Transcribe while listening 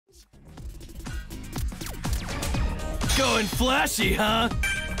Going flashy, huh?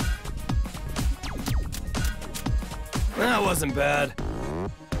 That wasn't bad.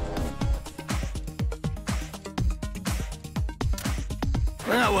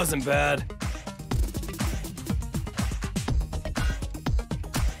 That wasn't bad.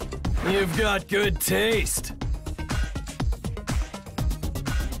 You've got good taste.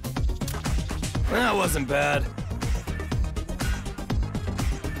 That wasn't bad.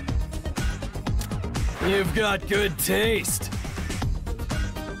 You've got good taste.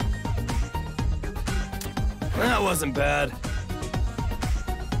 That wasn't bad.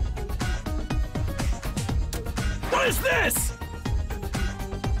 What is this?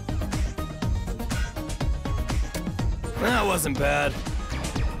 That wasn't bad.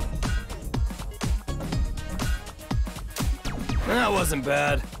 That wasn't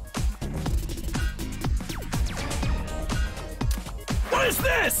bad. What is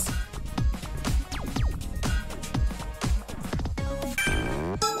this?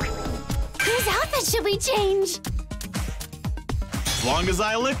 Whose outfit should we change? As long as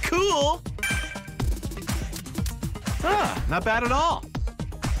I look cool. Ah, not bad at all.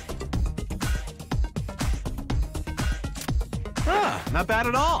 Ah, not bad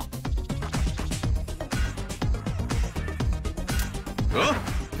at all. Oh,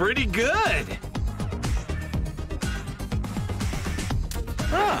 pretty good.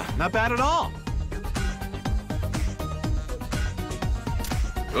 Ah, not bad at all.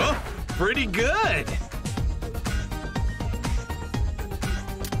 Oh, pretty good.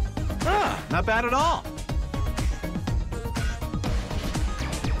 Ah, not bad at all.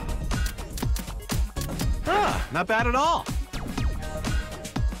 Ah, not bad at all.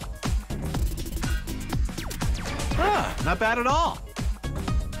 Ah, not bad at all.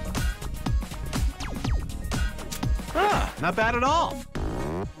 Ah, not bad at all.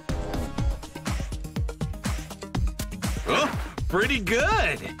 Oh, pretty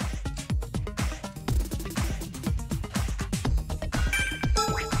good.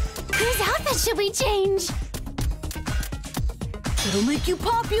 Whose outfit should we change? It'll make you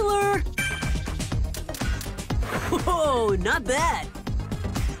popular. Whoa, not bad.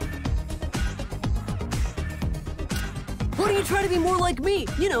 Why don't you try to be more like me?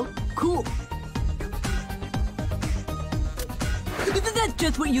 You know, cool. That's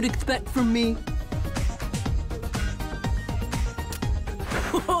just what you'd expect from me.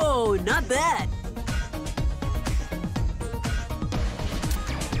 Whoa, not bad.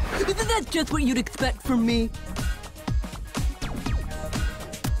 That's just what you'd expect from me.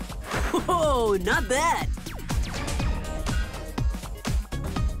 Whoa, not bad.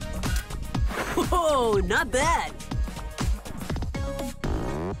 Whoa, not bad.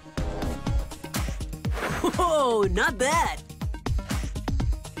 Whoa, not bad.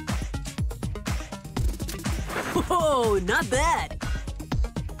 Whoa, not bad.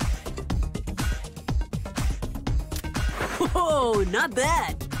 Whoa, not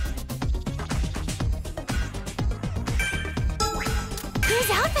bad. Whose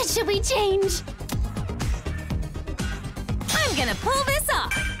outfit should we change? I'm gonna pull this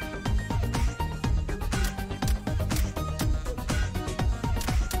off.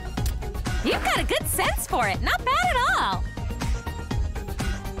 You've got a good sense for it. Not bad at all.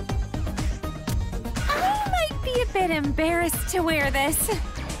 I might be a bit embarrassed to wear this.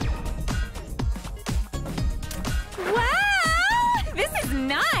 Wow! This is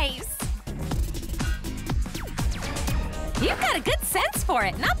nice. You've got a good sense for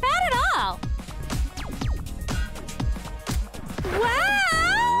it. Not bad at all.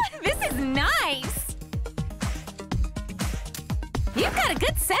 Wow! This is nice. You've got a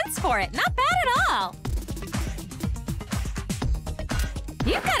good sense for it. Not bad at all.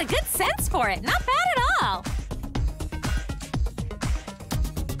 You've got a good sense for it. Not bad at all.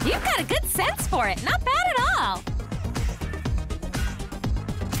 You've got a good sense for it. Not bad at all.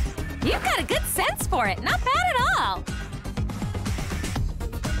 You've got a good sense for it. Not bad at all.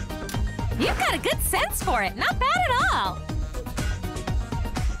 You've got a good sense for it. Not bad at all.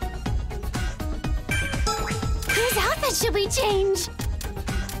 Whose outfit should we change?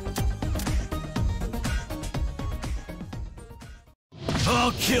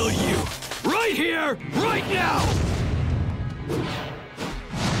 I'll kill you! Right here! Right now!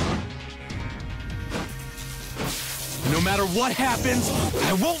 No matter what happens,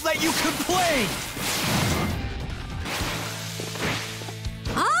 I won't let you complain!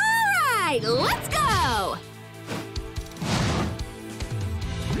 Let's go!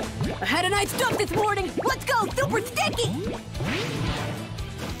 I had a night stop this morning. Let's go, super sticky!